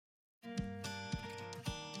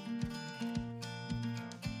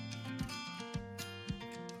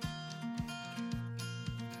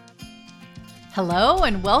Hello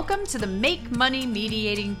and welcome to the Make Money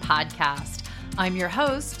Mediating podcast. I'm your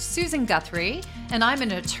host, Susan Guthrie, and I'm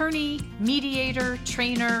an attorney, mediator,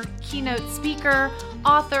 trainer, keynote speaker,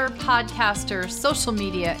 author, podcaster, social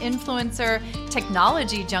media influencer,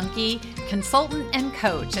 technology junkie, consultant, and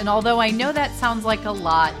coach. And although I know that sounds like a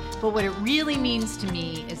lot, but what it really means to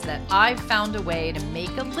me is that I've found a way to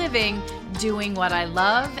make a living doing what I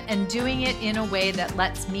love and doing it in a way that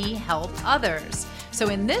lets me help others. So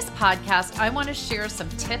in this podcast, I want to share some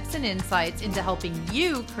tips and insights into helping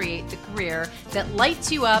you create the career that lights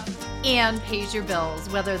you up and pays your bills,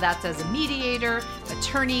 whether that's as a mediator,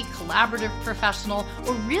 attorney, collaborative professional,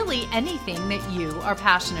 or really anything that you are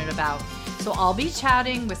passionate about. So I'll be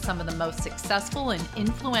chatting with some of the most successful and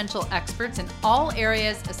influential experts in all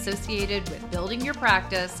areas associated with building your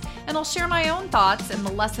practice, and I'll share my own thoughts and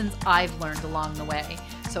the lessons I've learned along the way.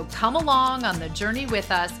 So come along on the journey with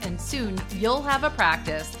us, and soon you'll have a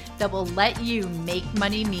practice that will let you make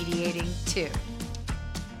money mediating too.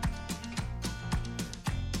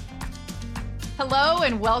 Hello,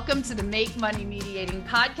 and welcome to the Make Money Mediating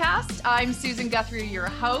podcast. I'm Susan Guthrie, your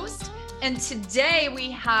host, and today we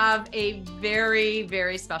have a very,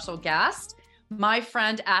 very special guest. My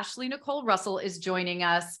friend Ashley-Nicole Russell is joining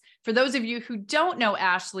us. For those of you who don't know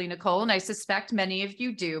Ashley-Nicole, and I suspect many of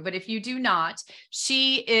you do, but if you do not,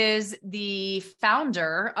 she is the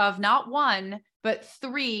founder of not one, but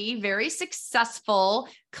three very successful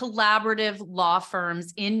collaborative law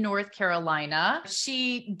firms in North Carolina.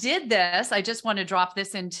 She did this. I just want to drop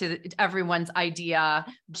this into everyone's idea.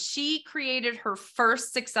 She created her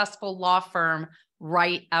first successful law firm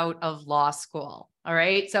right out of law school. All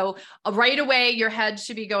right. So right away, your head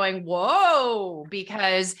should be going, whoa,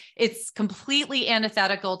 because it's completely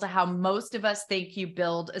antithetical to how most of us think you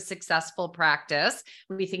build a successful practice.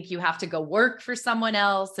 We think you have to go work for someone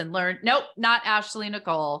else and learn. Nope, not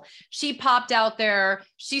Ashley-Nicole. She popped out there.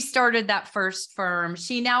 She started that first firm.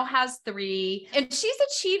 She now has three, and she's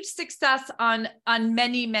achieved success on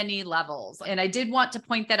many, many levels. And I did want to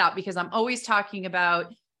point that out because I'm always talking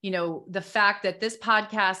about the fact that this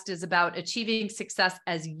podcast is about achieving success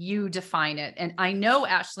as you define it. And I know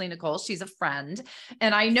Ashley-Nicole, she's a friend,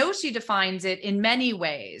 and I know she defines it in many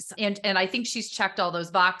ways. And I think she's checked all those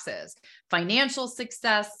boxes: financial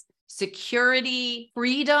success, security,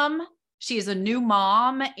 freedom. She is a new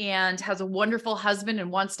mom and has a wonderful husband and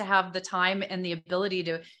wants to have the time and the ability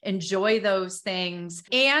to enjoy those things.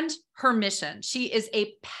 And her mission. She is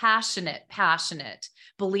a passionate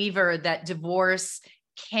believer that divorce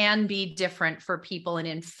can be different for people. And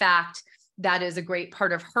in fact, that is a great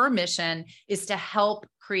part of her mission, is to help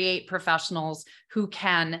create professionals who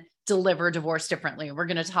can deliver divorce differently. And we're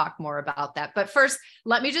going to talk more about that. But first,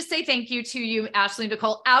 let me just say thank you to you,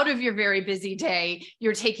 Ashley-Nicole. Out of your very busy day,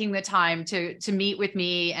 you're taking the time to meet with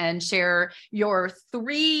me and share your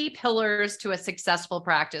three pillars to a successful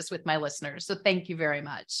practice with my listeners. So thank you very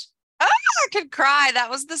much. I could cry. That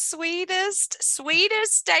was the sweetest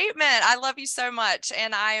statement. I love you so much.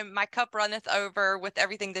 And my cup runneth over with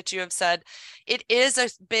everything that you have said. It is a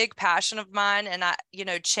big passion of mine. And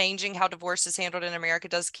changing how divorce is handled in America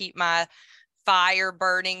does keep my fire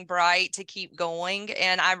burning bright to keep going.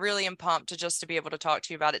 And I really am pumped to be able to talk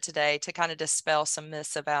to you about it today, to kind of dispel some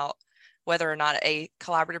myths about whether or not a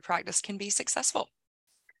collaborative practice can be successful.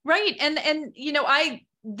 Right. And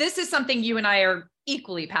this is something you and I are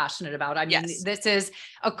equally passionate about. I mean, yes. This is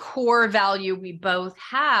a core value we both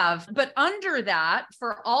have. But under that,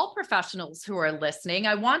 for all professionals who are listening,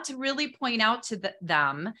 I want to really point out to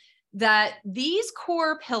them that these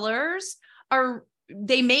core pillars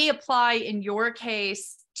they may apply in your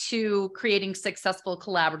case to creating successful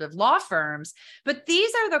collaborative law firms, but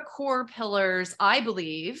these are the core pillars, I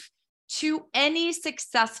believe, to any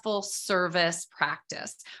successful service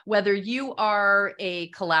practice, whether you are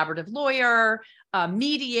a collaborative lawyer, a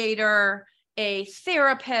mediator, a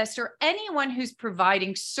therapist, or anyone who's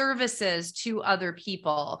providing services to other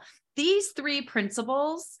people. These three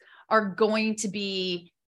principles are going to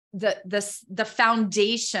be the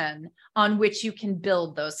foundation on which you can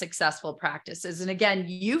build those successful practices. And again,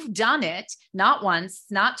 you've done it not once,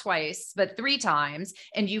 not twice, but three times,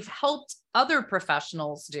 and you've helped other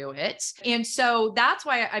professionals do it. And so that's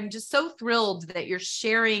why I'm just so thrilled that you're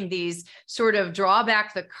sharing these sort of draw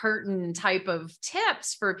back the curtain type of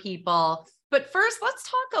tips for people. But first, let's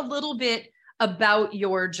talk a little bit about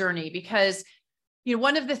your journey, because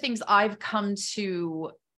one of the things I've come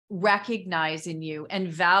to recognize in you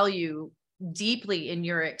and value deeply in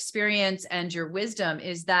your experience and your wisdom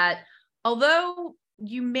is that although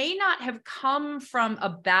you may not have come from a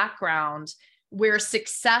background where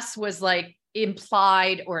success was like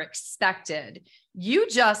implied or expected, you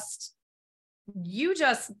just you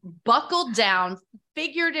just buckled down,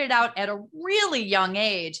 figured it out at a really young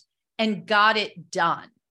age, and got it done.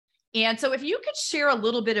 And so if you could share a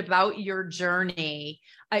little bit about your journey,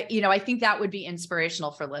 I think that would be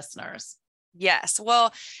inspirational for listeners. Yes.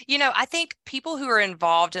 Well, I think people who are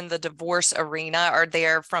involved in the divorce arena are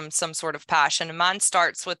there from some sort of passion. And mine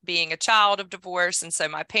starts with being a child of divorce. And so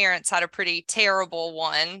my parents had a pretty terrible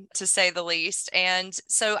one, to say the least. And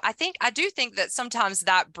so I do think that sometimes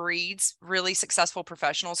that breeds really successful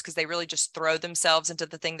professionals because they really just throw themselves into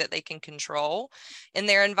the thing that they can control in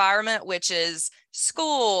their environment, which is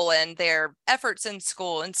school and their efforts in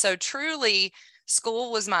school. And so truly,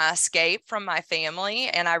 school was my escape from my family,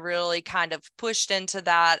 and I really kind of pushed into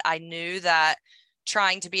that. I knew that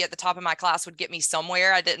trying to be at the top of my class would get me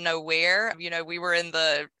somewhere. I didn't know where. We were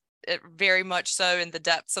very much so in the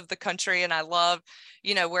depths of the country, and I love,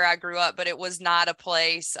 where I grew up, but it was not a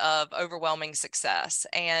place of overwhelming success.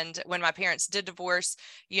 And when my parents did divorce,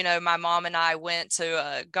 my mom and I went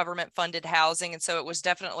to government funded housing. And so it was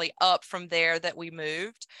definitely up from there that we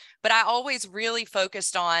moved. But I always really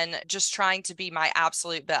focused on just trying to be my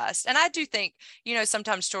absolute best. And I do think,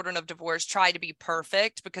 sometimes children of divorce try to be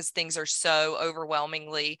perfect because things are so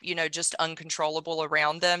overwhelmingly, just uncontrollable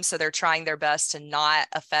around them. So they're trying their best to not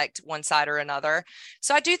affect one side or another.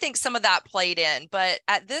 So I do think some of that played in. But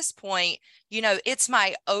at this point, it's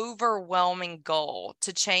my overwhelming goal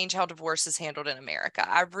to change how divorce is handled in America.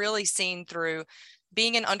 I've really seen through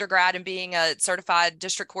being an undergrad and being a certified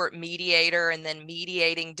district court mediator and then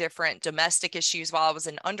mediating different domestic issues while I was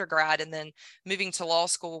in undergrad and then moving to law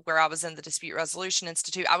school where I was in the Dispute Resolution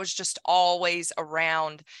Institute, I was just always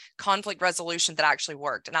around conflict resolution that actually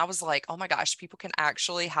worked. And I was like, oh my gosh, people can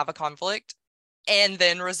actually have a conflict and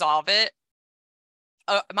then resolve it.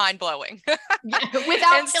 Mind blowing.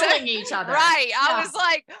 Without killing each other. Right. Yeah. I was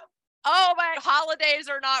like, oh, my holidays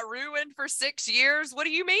are not ruined for 6 years. What do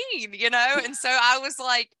you mean? And so I was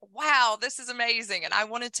like, wow, this is amazing. And I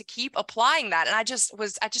wanted to keep applying that. And I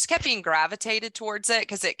just kept being gravitated towards it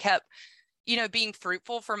because it kept, being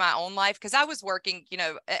fruitful for my own life. Because I was working,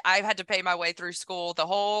 I had to pay my way through school, the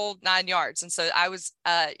whole 9 yards. And so I was,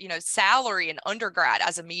 salary in undergrad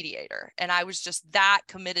as a mediator. And I was just that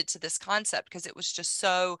committed to this concept because it was just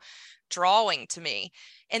so drawing to me.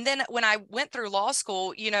 And then when I went through law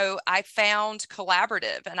school, I found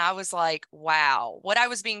collaborative and I was like, wow, what I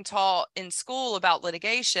was being taught in school about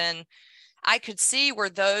litigation, I could see where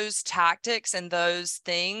those tactics and those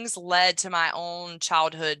things led to my own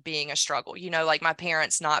childhood being a struggle, like my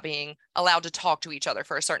parents not being allowed to talk to each other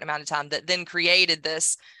for a certain amount of time that then created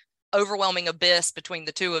this overwhelming abyss between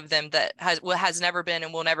the two of them that has never been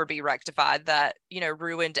and will never be rectified, that,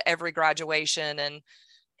 ruined every graduation and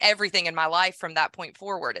everything in my life from that point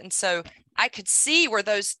forward. And so I could see where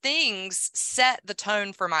those things set the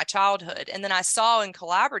tone for my childhood. And then I saw in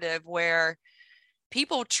collaborative where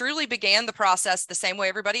people truly began the process the same way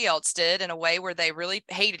everybody else did, in a way where they really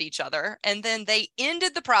hated each other. And then they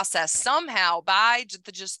ended the process somehow by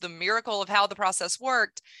just the miracle of how the process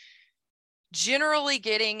worked, generally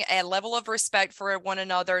getting a level of respect for one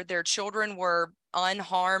another. Their children were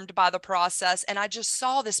unharmed by the process. And I just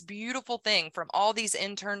saw this beautiful thing from all these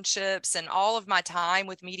internships and all of my time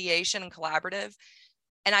with mediation and collaborative.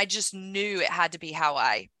 And I just knew it had to be how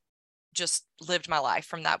I just lived my life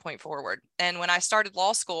from that point forward. And when I started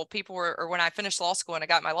law school, when I finished law school and I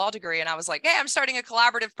got my law degree and I was like, hey, I'm starting a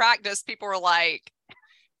collaborative practice, people were like,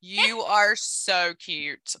 you are so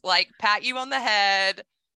cute. Like, pat you on the head,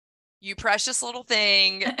 you precious little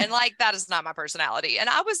thing. And like, that is not my personality. And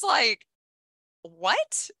I was like,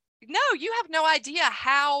 what? No, you have no idea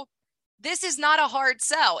how this is not a hard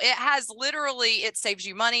sell. It saves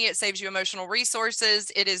you money. It saves you emotional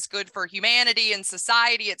resources. It is good for humanity and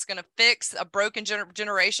society. It's going to fix a broken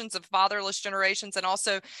generations of fatherless generations. And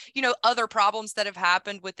also, other problems that have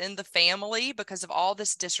happened within the family because of all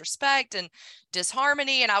this disrespect and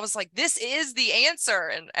disharmony. And I was like, this is the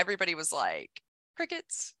answer. And everybody was like,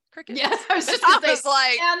 crickets. Yes, I was just gonna say,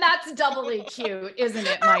 like, and that's doubly cute, isn't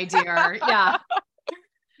it, my dear? Yeah.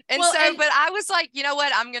 But I was like, you know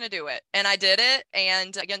what? I'm going to do it. And I did it.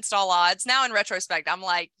 And against all odds, now in retrospect, I'm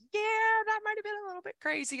like, yeah, that might have been a little bit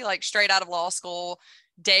crazy, like straight out of law school,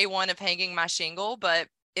 day one of hanging my shingle, but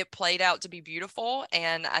it played out to be beautiful.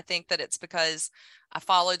 And I think that it's because I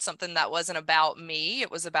followed something that wasn't about me.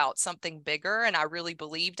 It was about something bigger. And I really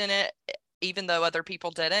believed in it, even though other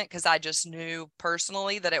people didn't, because I just knew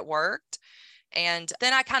personally that it worked. And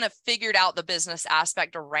then I kind of figured out the business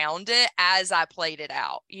aspect around it as I played it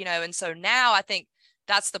out, and so now I think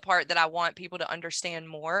that's the part that I want people to understand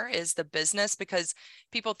more, is the business, because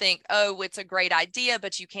people think, oh, it's a great idea,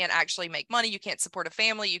 but you can't actually make money. You can't support a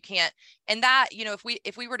family. You can't. And that,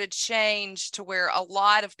 if we were to change to where a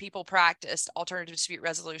lot of people practiced alternative dispute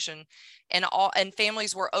resolution, and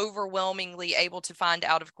families were overwhelmingly able to find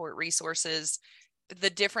out of court resources, the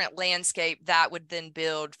different landscape that would then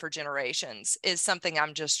build for generations is something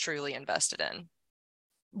I'm just truly invested in.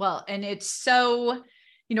 Well, and it's so,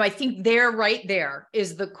 I think right there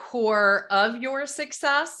is the core of your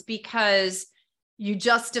success, because you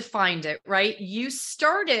just defined it, right? You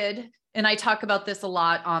started, and I talk about this a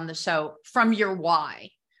lot on the show, from your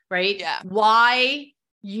why, right? Yeah. Why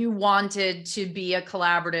you wanted to be a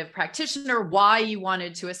collaborative practitioner, why you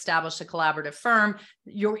wanted to establish a collaborative firm.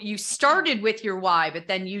 You started with your why, but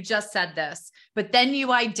then you just said this, but then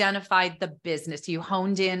you identified the business, you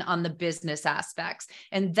honed in on the business aspects.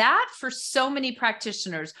 And that, for so many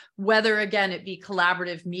practitioners, whether again, it be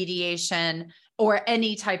collaborative mediation or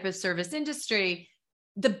any type of service industry,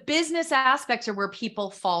 the business aspects are where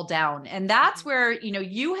people fall down. And that's where,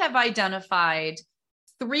 you have identified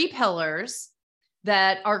 3 pillars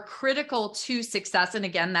that are critical to success. And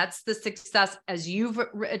again, that's the success as you've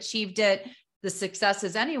achieved it, the success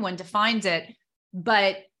as anyone defines it.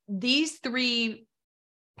 But these 3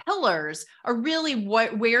 pillars are really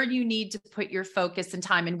where you need to put your focus and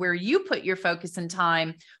time, and where you put your focus and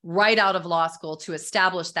time right out of law school to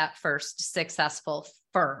establish that first successful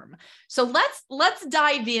firm. So let's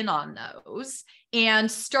dive in on those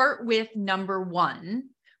and start with number 1,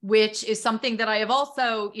 which is something that I have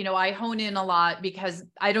also, I hone in a lot, because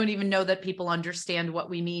I don't even know that people understand what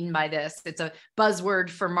we mean by this. It's a buzzword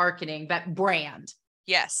for marketing, but brand.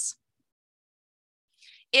 Yes.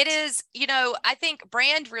 It is, I think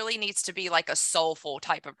brand really needs to be like a soulful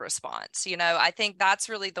type of response. I think that's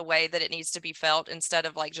really the way that it needs to be felt, instead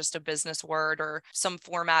of like just a business word or some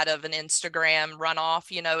format of an Instagram runoff.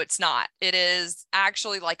 It's not. It is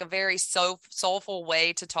actually like a very soulful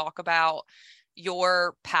way to talk about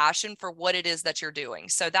your passion for what it is that you're doing.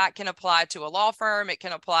 So that can apply to a law firm. It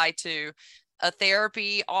can apply to a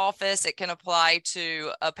therapy office. It can apply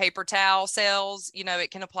to a paper towel sales.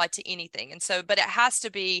 It can apply to anything. And so, but it has to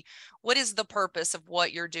be, what is the purpose of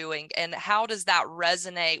what you're doing, and how does that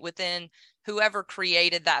resonate within whoever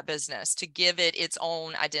created that business to give it its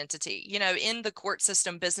own identity? In the court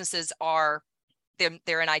system, businesses are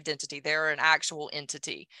they're an identity. They're an actual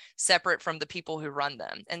entity separate from the people who run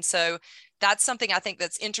them. And so that's something I think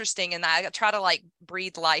that's interesting. And I try to like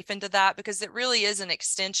breathe life into that, because it really is an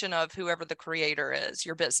extension of whoever the creator is,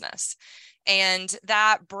 your business. And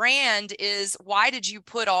that brand is, why did you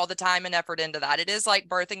put all the time and effort into that? It is like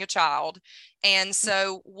birthing a child. And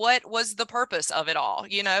so what was the purpose of it all,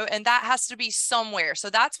 and that has to be somewhere.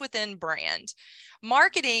 So that's within brand.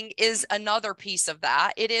 Marketing is another piece of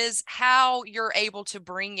that. It is how you're able to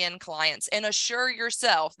bring in clients and assure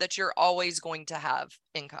yourself that you're always going to have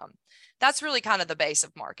income. That's really kind of the base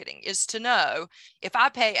of marketing, is to know, if I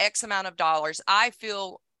pay X amount of dollars, I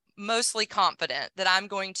feel mostly confident that I'm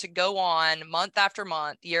going to go on month after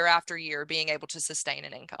month, year after year, being able to sustain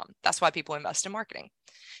an income. That's why people invest in marketing.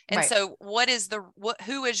 And right. So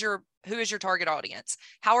who is your target audience?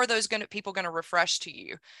 How are those people going to refresh to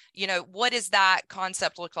you? What does that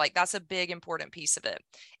concept look like? That's a big, important piece of it.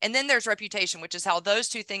 And then there's reputation, which is how those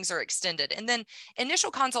 2 things are extended. And then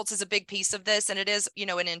initial consults is a big piece of this. And it is,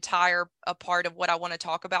 an entire part of what I want to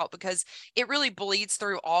talk about, because it really bleeds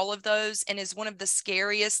through all of those and is one of the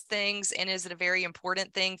scariest things, and is a very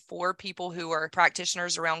important thing for people who are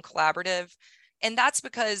practitioners around collaborative. And that's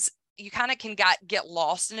because you kind of can get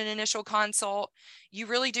lost in an initial consult. You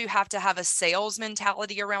really do have to have a sales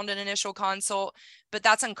mentality around an initial consult, but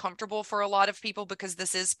that's uncomfortable for a lot of people, because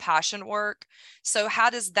this is passion work. So how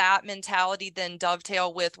does that mentality then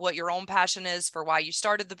dovetail with what your own passion is for why you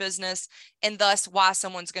started the business, and thus why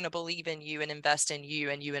someone's going to believe in you and invest in you,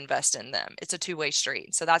 and you invest in them? It's a 2-way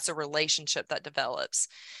street. So that's a relationship that develops.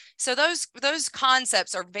 So those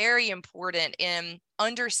concepts are very important in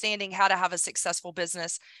understanding how to have a successful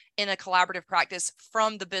business in a collaborative practice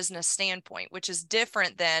from the business standpoint, which is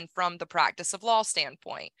different than from the practice of law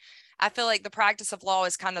standpoint. I feel like the practice of law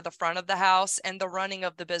is kind of the front of the house, and the running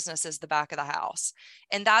of the business is the back of the house.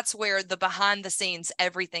 And that's where the behind the scenes,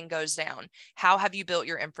 everything goes down. How have you built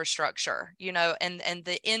your infrastructure? And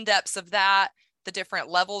the in-depths of that, the different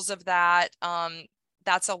levels of that,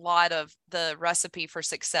 that's a lot of the recipe for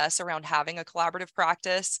success around having a collaborative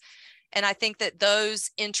practice. And I think that those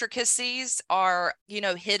intricacies are,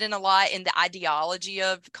 hidden a lot in the ideology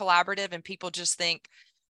of collaborative, and people just think,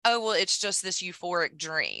 oh, well, it's just this euphoric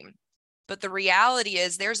dream. But the reality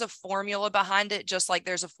is there's a formula behind it, just like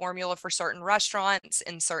there's a formula for certain restaurants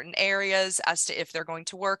in certain areas as to if they're going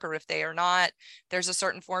to work or if they are not. There's a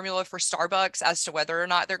certain formula for Starbucks as to whether or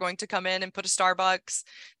not they're going to come in and put a Starbucks.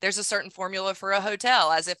 There's a certain formula for a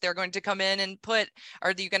hotel as if they're going to come in and put,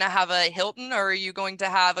 are you going to have a Hilton or are you going to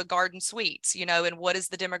have a Garden Suites, and what is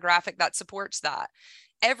the demographic that supports that?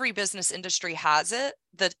 Every business industry has it.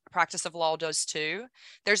 The practice of law does too.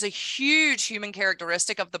 There's a huge human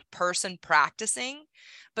characteristic of the person practicing,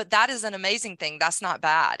 but that is an amazing thing. That's not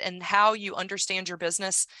bad. And how you understand your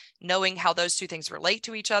business, knowing how those two things relate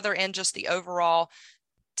to each other, and just the overall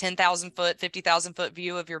 10,000 foot, 50,000 foot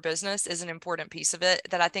view of your business is an important piece of it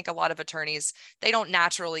that I think a lot of attorneys, they don't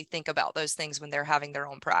naturally think about those things when they're having their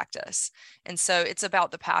own practice. And so it's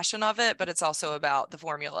about the passion of it, but it's also about the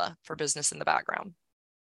formula for business in the background.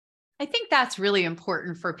 I think that's really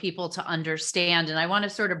important for people to understand. And I want to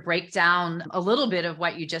sort of break down a little bit of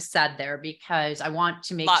what you just said there, because I want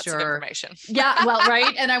to make Lots sure. Of information. Yeah, well,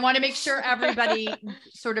 right. And I want to make sure everybody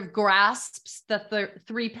sort of grasps the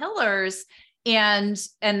three pillars and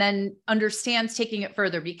then understands taking it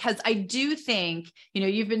further, because I do think,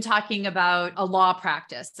 you've been talking about a law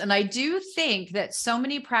practice. And I do think that so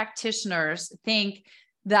many practitioners think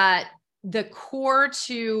that the core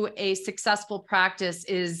to a successful practice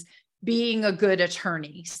is being a good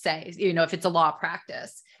attorney, say, if it's a law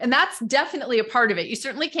practice. And that's definitely a part of it. You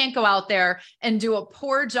certainly can't go out there and do a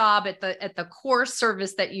poor job at the core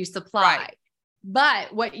service that you supply. Right.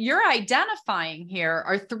 But what you're identifying here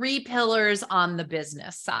are three pillars on the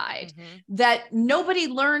business side that nobody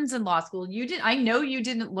learns in law school. I know you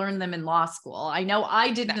didn't learn them in law school. I know I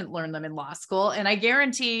didn't learn them in law school. And I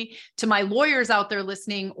guarantee to my lawyers out there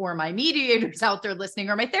listening, or my mediators out there listening,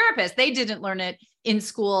 or my therapists, they didn't learn it in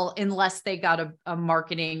school unless they got a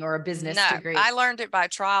marketing or a business degree. I learned it by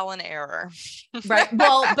trial and error. Right.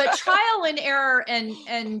 Well, but trial and error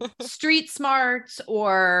and street smarts,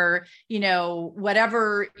 or,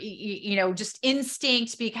 whatever, just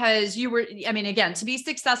instinct, because again, to be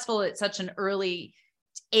successful at such an early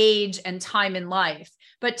age and time in life.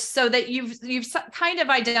 But so that you've kind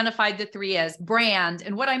of identified the three as brand.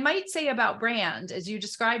 And what I might say about brand, as you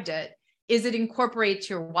described it, is it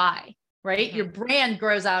incorporates your why. Right? Your brand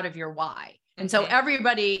grows out of your why. And so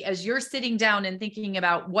everybody, as you're sitting down and thinking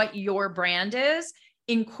about what your brand is,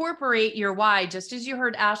 incorporate your why, just as you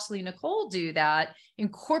heard Ashley-Nicole do that,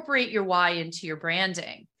 incorporate your why into your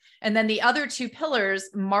branding. And then the other two pillars,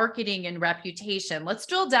 marketing and reputation. Let's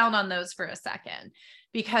drill down on those for a second,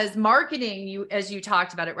 because marketing, as you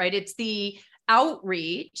talked about it, right? It's the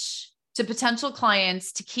outreach to potential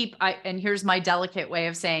clients to keep, and here's my delicate way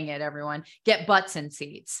of saying it, everyone, get butts in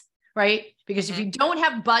seats. Right? Because if you don't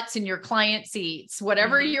have butts in your client seats,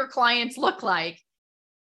 whatever your clients look like,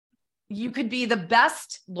 you could be the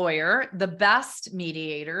best lawyer, the best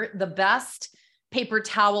mediator, the best paper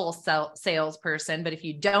towel salesperson. But if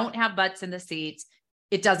you don't have butts in the seats,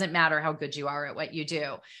 it doesn't matter how good you are at what you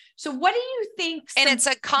do. So what do you think? And it's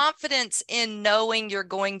a confidence in knowing you're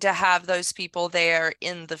going to have those people there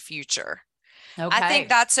in the future. Okay. I think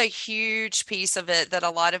that's a huge piece of it that a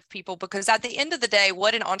lot of people, because at the end of the day,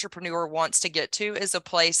 what an entrepreneur wants to get to is a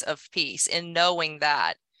place of peace in knowing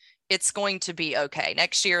that it's going to be okay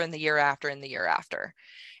next year and the year after and the year after.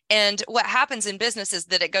 And what happens in business is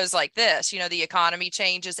that it goes like this, the economy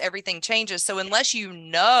changes, everything changes. So unless you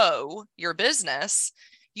know your business,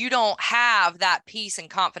 you don't have that peace and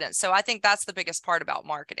confidence. So I think that's the biggest part about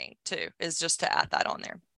marketing too, is just to add that on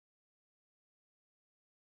there.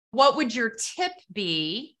 What would your tip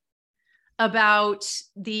be about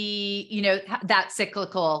the, that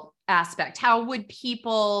cyclical aspect? How would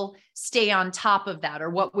people stay on top of that? Or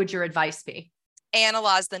what would your advice be?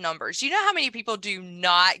 Analyze the numbers. You know how many people do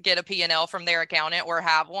not get a P&L from their accountant or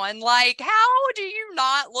have one? Like, how do you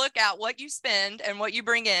not look at what you spend and what you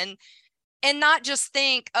bring in? And not just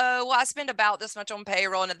think, oh, well, I spend about this much on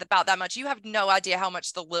payroll and about that much. You have no idea how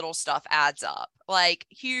much the little stuff adds up, like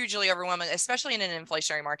hugely overwhelming, especially in an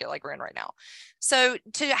inflationary market like we're in right now. So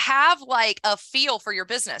to have like a feel for your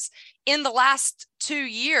business in the last 2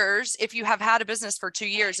 years, if you have had a business for 2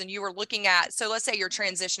 years and you were looking at, so let's say you're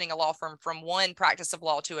transitioning a law firm from one practice of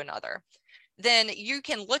law to another. Then you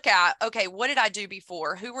can look at, okay, what did I do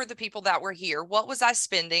before? Who were the people that were here? What was I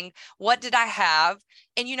spending? What did I have?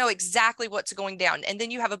 And you know exactly what's going down. And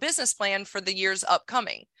then you have a business plan for the years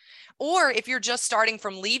upcoming. Or if you're just starting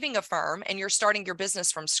from leaving a firm and you're starting your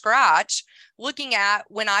business from scratch, looking at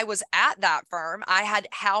when I was at that firm, I had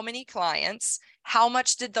how many clients? How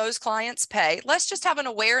much did those clients pay? Let's just have an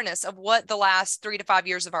awareness of what the last 3 to 5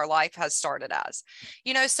 years of our life has started as.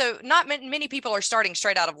 So not many people are starting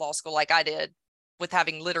straight out of law school like I did with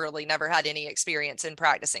having literally never had any experience in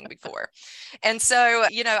practicing before. And so,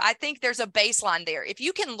 I think there's a baseline there. If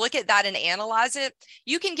you can look at that and analyze it,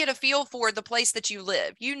 you can get a feel for the place that you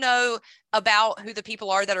live. About who the people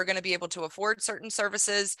are that are going to be able to afford certain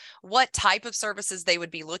services, what type of services they would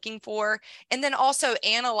be looking for, and then also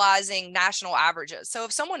analyzing national averages. So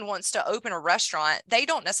if someone wants to open a restaurant, they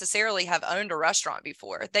don't necessarily have owned a restaurant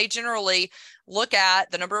before. They generally look at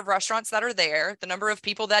the number of restaurants that are there, the number of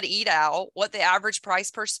people that eat out, what the average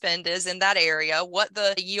price per spend is in that area, what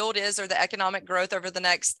the yield is or the economic growth over the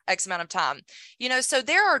next X amount of time. So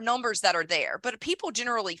there are numbers that are there, but people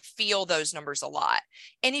generally feel those numbers a lot.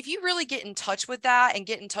 And if you really get in touch with that and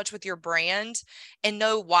get in touch with your brand and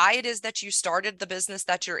know why it is that you started the business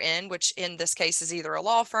that you're in, which in this case is either a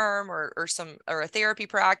law firm or a therapy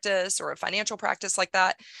practice or a financial practice like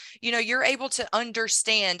that, you're able to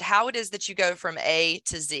understand how it is that you go from A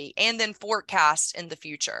to Z and then forecast in the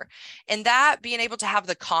future. And that being able to have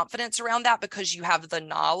the confidence around that because you have the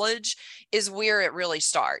knowledge is where it really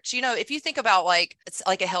starts. If you think about it's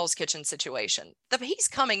like a Hell's Kitchen situation, he's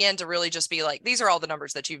coming in to really just be like, these are all the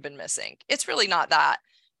numbers that you've been missing. It's really not that.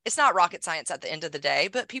 It's not rocket science at the end of the day,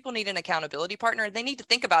 but people need an accountability partner. They need to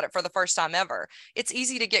think about it for the first time ever. It's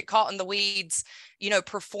easy to get caught in the weeds,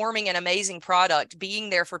 performing an amazing product, being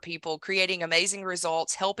there for people, creating amazing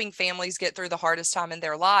results, helping families get through the hardest time in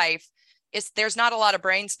their life. There's not a lot of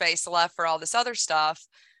brain space left for all this other stuff.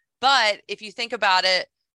 But if you think about it,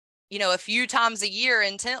 a few times a year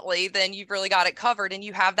intently, then you've really got it covered and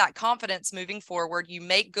you have that confidence moving forward. You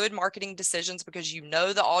make good marketing decisions because you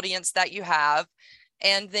know the audience that you have.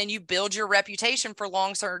 And then you build your reputation for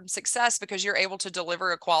long-term success because you're able to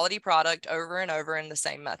deliver a quality product over and over in the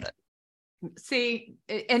same method. See,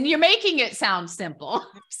 and you're making it sound simple.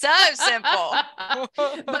 So simple.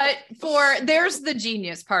 But there's the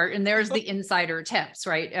genius part and there's the insider tips,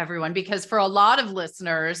 right, everyone? Because for a lot of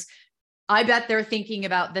listeners, I bet they're thinking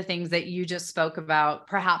about the things that you just spoke about,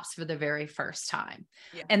 perhaps for the very first time.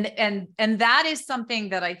 Yeah. And that is something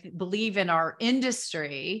that I believe in our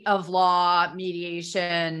industry of law,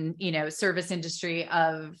 mediation, service industry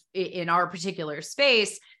in our particular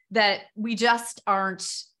space, that we just aren't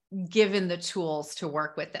given the tools to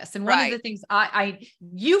work with this. And one of the things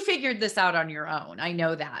you figured this out on your own. I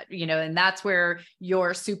know that, and that's where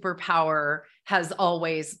your superpower has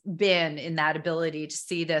always been, in that ability to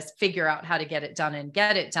see this, figure out how to get it done and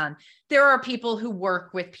get it done. There are people who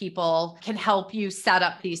work with people, can help you set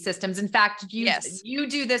up these systems. In fact, you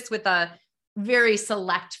do this with a very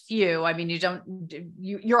select few. I mean,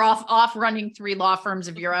 you're off running 3 law firms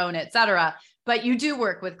of your own, et cetera, but you do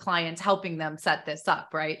work with clients, helping them set this up,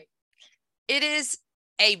 right? It is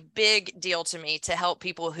a big deal to me to help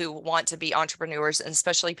people who want to be entrepreneurs, and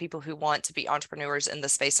especially people who want to be entrepreneurs in the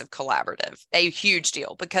space of collaborative. A huge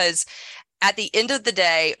deal, because at the end of the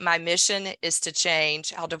day, my mission is to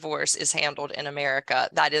change how divorce is handled in America.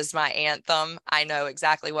 That is my anthem. I know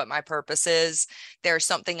exactly what my purpose is. There's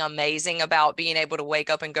something amazing about being able to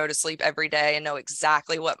wake up and go to sleep every day and know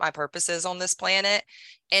exactly what my purpose is on this planet.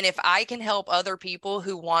 And if I can help other people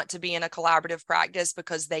who want to be in a collaborative practice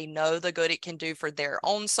because they know the good it can do for their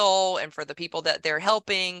own soul and for the people that they're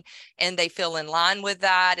helping, and they feel in line with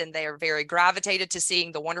that, and they are very gravitated to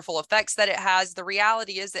seeing the wonderful effects that it has, the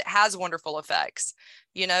reality is it has wonderful effects.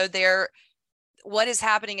 What is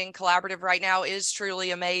happening in collaborative right now is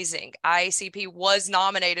truly amazing. IACP was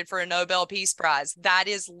nominated for a Nobel Peace Prize. That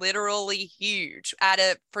is literally huge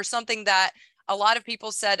for something that a lot of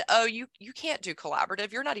people said, oh, you can't do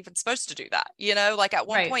collaborative. You're not even supposed to do that. At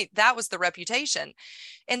one point, that was the reputation.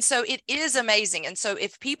 And so it is amazing. And so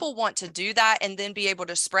if people want to do that and then be able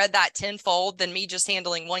to spread that tenfold than me just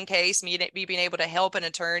handling one case, me being able to help an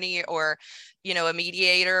attorney or, a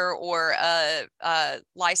mediator or a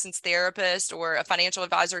licensed therapist or a financial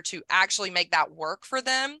advisor to actually make that work for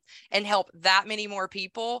them and help that many more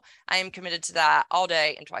people, I am committed to that all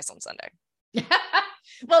day and twice on Sunday.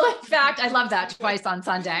 Well, in fact, I love that, twice on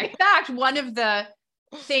Sunday. In fact, one of the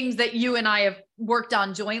things that you and I have worked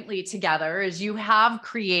on jointly together is you have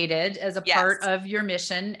created, as a part of your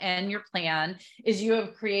mission and your plan, is you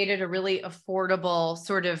have created a really affordable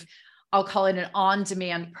sort of, I'll call it an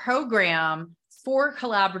on-demand program for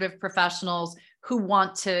collaborative professionals who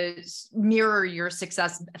want to mirror your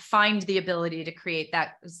success, find the ability to create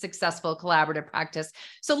that successful collaborative practice.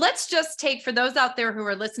 So let's just take, for those out there who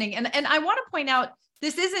are listening, and I want to point out,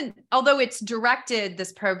 this isn't, although it's directed,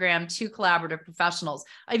 this program, to collaborative professionals,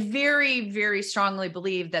 I very, very strongly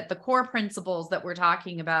believe that the core principles that we're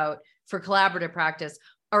talking about for collaborative practice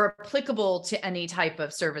are applicable to any type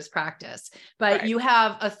of service practice. But Right. you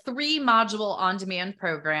have a 3-module on-demand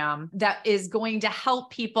program that is going to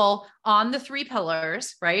help people on the 3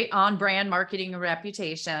 pillars, right? On brand, marketing, and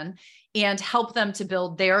reputation, and help them to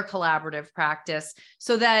build their collaborative practice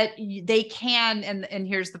so that they can, and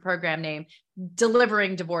here's the program name,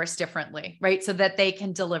 Delivering Divorce Differently, right? So that they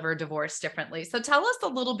can deliver divorce differently. So tell us a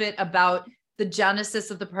little bit about the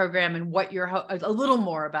genesis of the program and what you're, a little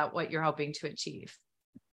more about what you're hoping to achieve.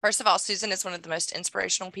 First of all, Susan is one of the most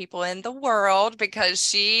inspirational people in the world because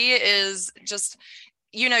she is just,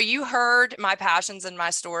 you heard my passions and my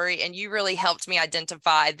story, and you really helped me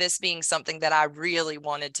identify this being something that I really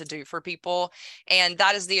wanted to do for people. And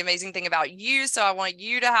that is the amazing thing about you. So I want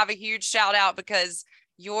you to have a huge shout out because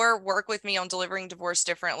your work with me on Delivering Divorce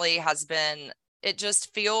Differently has been, it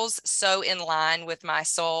just feels so in line with my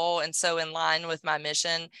soul and so in line with my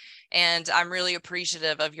mission. And I'm really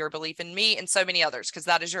appreciative of your belief in me and so many others, because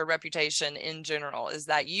that is your reputation in general, is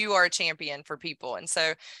that you are a champion for people. And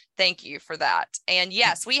so thank you for that. And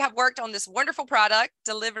yes, we have worked on this wonderful product,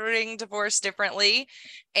 Delivering Divorce Differently,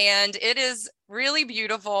 and it is really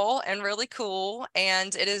beautiful and really cool.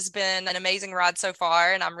 And it has been an amazing ride so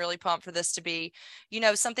far. And I'm really pumped for this to be,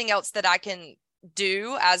 something else that I can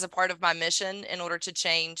do as a part of my mission in order to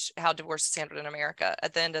change how divorce is handled in America.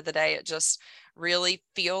 At the end of the day, it just really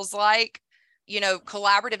feels like,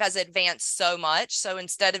 collaborative has advanced so much. So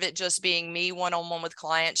instead of it just being me one-on-one with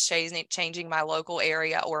clients, changing my local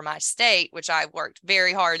area or my state, which I worked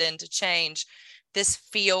very hard in to change, this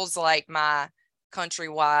feels like my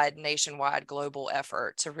countrywide, nationwide, global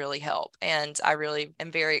effort to really help. And I really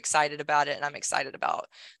am very excited about it. And I'm excited about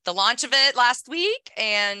the launch of it last week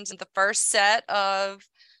and the first set of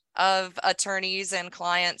attorneys and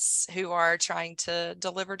clients who are trying to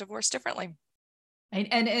deliver divorce differently. And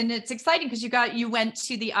it's exciting because you went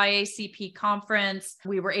to the IACP conference.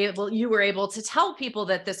 You were able to tell people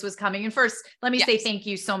that this was coming. And first, let me say thank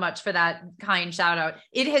you so much for that kind shout out.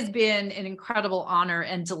 It has been an incredible honor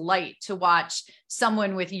and delight to watch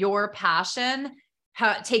someone with your passion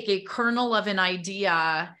take a kernel of an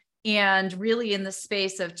idea and really in the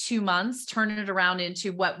space of 2 months, turn it around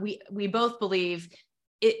into what we both believe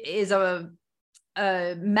it is a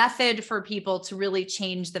method for people to really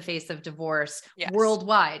change the face of divorce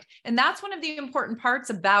worldwide. And that's one of the important parts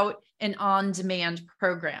about an on-demand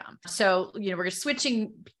program. So, we're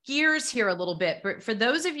switching gears here a little bit, but for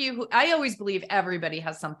those of you who, I always believe everybody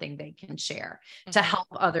has something they can share to help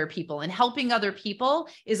other people, and helping other people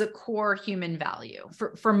is a core human value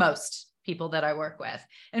for most people that I work with.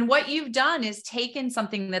 And what you've done is taken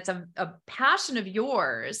something that's a passion of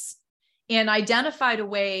yours and identified a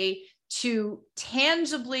way to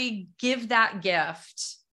tangibly give that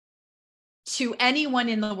gift to anyone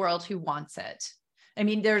in the world who wants it. I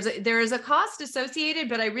mean, there is a cost associated,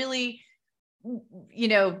 but I really,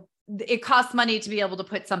 it costs money to be able to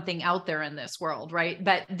put something out there in this world, right?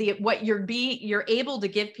 But what you're able to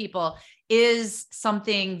give people is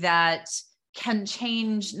something that can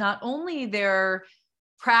change not only their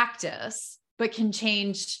practice, but can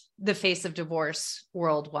change the face of divorce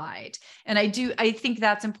worldwide. And I think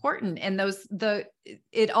that's important. And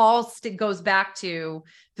it all goes back to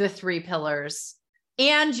the 3 pillars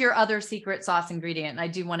and your other secret sauce ingredient. And I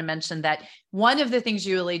do want to mention that one of the things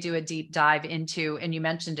you really do a deep dive into, and you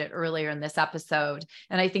mentioned it earlier in this episode,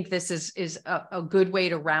 and I think this is a good way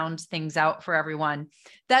to round things out for everyone,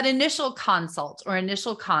 that initial consult or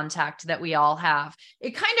initial contact that we all have,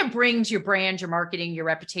 it kind of brings your brand, your marketing, your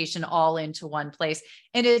reputation all into one place.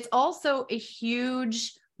 And it's also a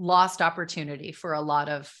huge lost opportunity for a lot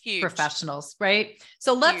of professionals, right?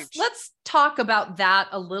 So let's talk about that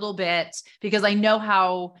a little bit, because I know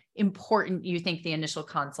how important you think the initial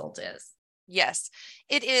consult is. Yes,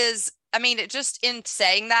 it is. I mean, just in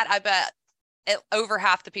saying that, I bet over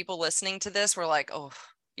half the people listening to this were like, oh,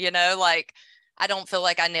 I don't feel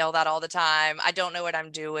like I nail that all the time. I don't know what I'm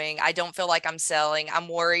doing. I don't feel like I'm selling. I'm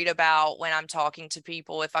worried about when I'm talking to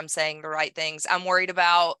people, if I'm saying the right things. I'm worried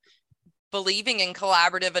about believing in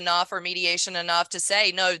collaborative enough or mediation enough to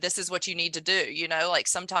say, no, this is what you need to do.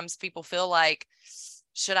 Sometimes people feel like,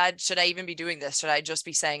 should I even be doing this? Should I just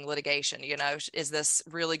be saying litigation? Is this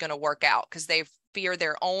really going to work out? Because they fear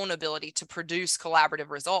their own ability to produce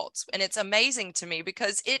collaborative results. And it's amazing to me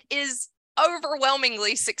because it is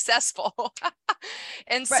overwhelmingly successful.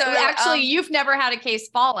 And so actually, you've never had a case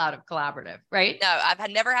fall out of collaborative, right? No, I've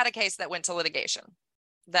never had a case that went to litigation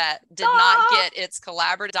that did not get its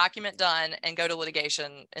collaborative document done and go to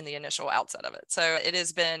litigation in the initial outset of it. So it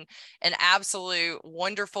has been an absolute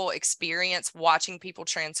wonderful experience watching people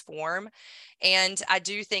transform. And I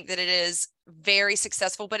do think that it is very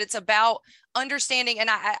successful, but it's about understanding. And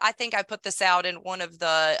I think I put this out in one of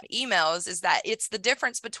the emails, is that it's the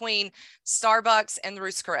difference between Starbucks and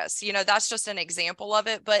Ruth's Chris. That's just an example of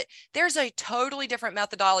it, but there's a totally different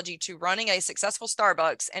methodology to running a successful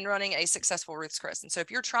Starbucks and running a successful Ruth's Chris. And so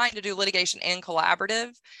if you're trying to do litigation and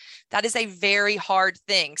collaborative, that is a very hard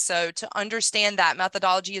thing. So to understand that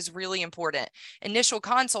methodology is really important. Initial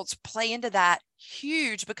consults play into that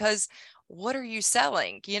huge, because what are you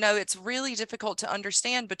selling? It's really difficult to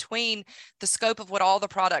understand between the scope of what all the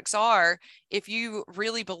products are. If you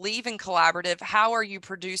really believe in collaborative, how are you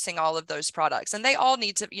producing all of those products? And they all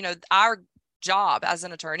need to, our job as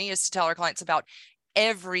an attorney is to tell our clients about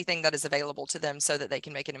everything that is available to them so that they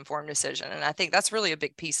can make an informed decision. And I think that's really a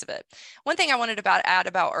big piece of it. One thing I wanted to add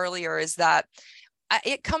about earlier is that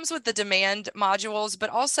it comes with the demand modules, but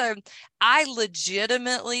also I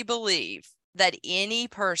legitimately believe that any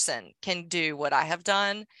person can do what I have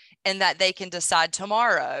done, and that they can decide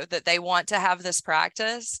tomorrow that they want to have this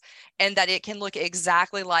practice, and that it can look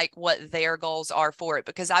exactly like what their goals are for it.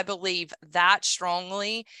 Because I believe that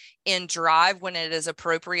strongly in drive, when it is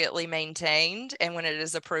appropriately maintained and when it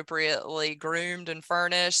is appropriately groomed and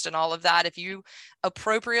furnished and all of that. If you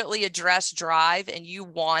appropriately address drive and you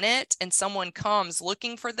want it, and someone comes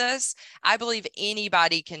looking for this, I believe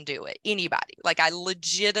anybody can do it. Anybody. Like, I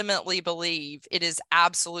legitimately believe it is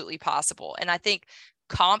absolutely possible. And I think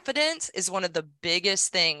confidence is one of the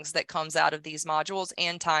biggest things that comes out of these modules,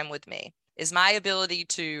 and time with me is my ability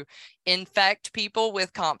to infect people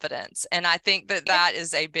with confidence. And I think that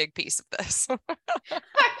is a big piece of this.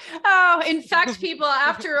 Infect people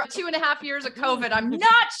after 2.5 years of COVID. I'm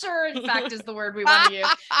not sure infect is the word we want to use,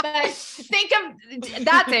 but think of,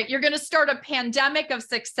 that's it. You're going to start a pandemic of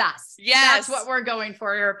success. Yes. That's what we're going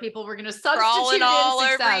for here, people. We're going to substitute crawling all in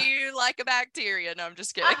success. over you like a bacteria. No, I'm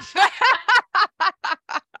just kidding.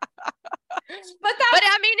 But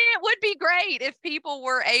I mean, it would be great if people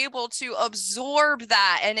were able to absorb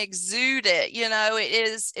that and exude it.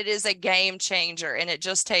 It is a game changer, and it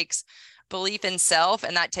just takes belief in self,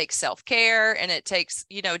 and that takes self-care, and it takes,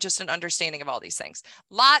 just an understanding of all these things.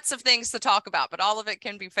 Lots of things to talk about, but all of it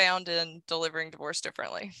can be found in Delivering Divorce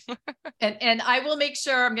Differently. And I will make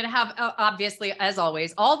sure I'm going to have, obviously, as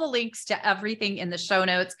always, all the links to everything in the show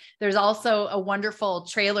notes. There's also a wonderful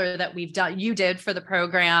trailer that you did for the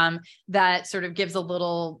program that sort of gives a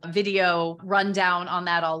little video rundown on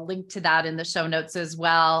that. I'll link to that in the show notes as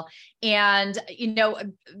well. And,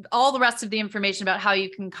 all the rest of the information about how you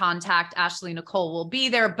can contact Ashley-Nicole will be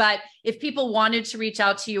there. But if people wanted to reach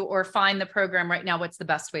out to you or find the program right now, what's the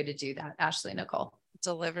best way to do that, Ashley-Nicole?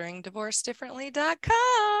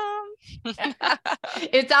 DeliveringDivorceDifferently.com.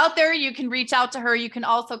 It's out there. You can reach out to her. You can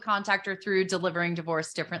also contact her through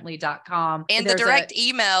DeliveringDivorceDifferently.com. And the direct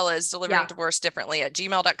email is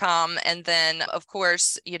deliveringdivorcedifferently@gmail.com. And then, of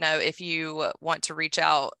course, if you want to reach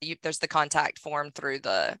out, there's the contact form through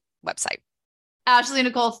the website.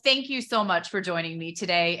 Ashley-Nicole, thank you so much for joining me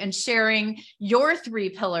today and sharing your 3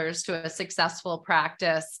 pillars to a successful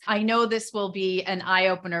practice. I know this will be an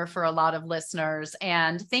eye-opener for a lot of listeners,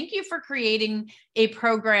 and thank you for creating a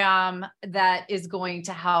program that is going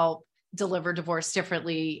to help deliver divorce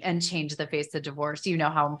differently and change the face of divorce. You know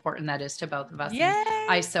how important that is to both of us. Yay!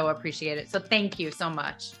 I so appreciate it. So thank you so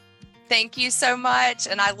much. Thank you so much.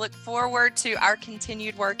 And I look forward to our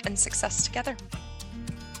continued work and success together.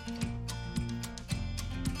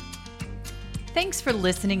 Thanks for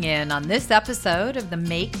listening in on this episode of the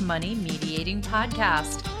Make Money Mediating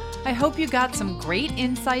podcast. I hope you got some great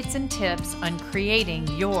insights and tips on creating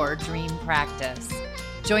your dream practice.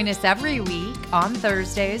 Join us every week on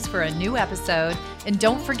Thursdays for a new episode, and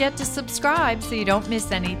don't forget to subscribe so you don't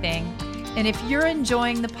miss anything. And if you're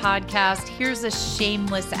enjoying the podcast, here's a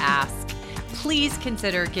shameless ask. Please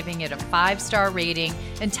consider giving it a 5-star rating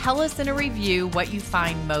and tell us in a review what you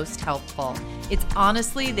find most helpful. It's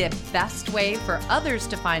honestly the best way for others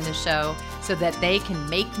to find the show so that they can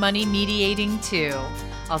make money mediating too.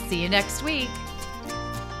 I'll see you next week.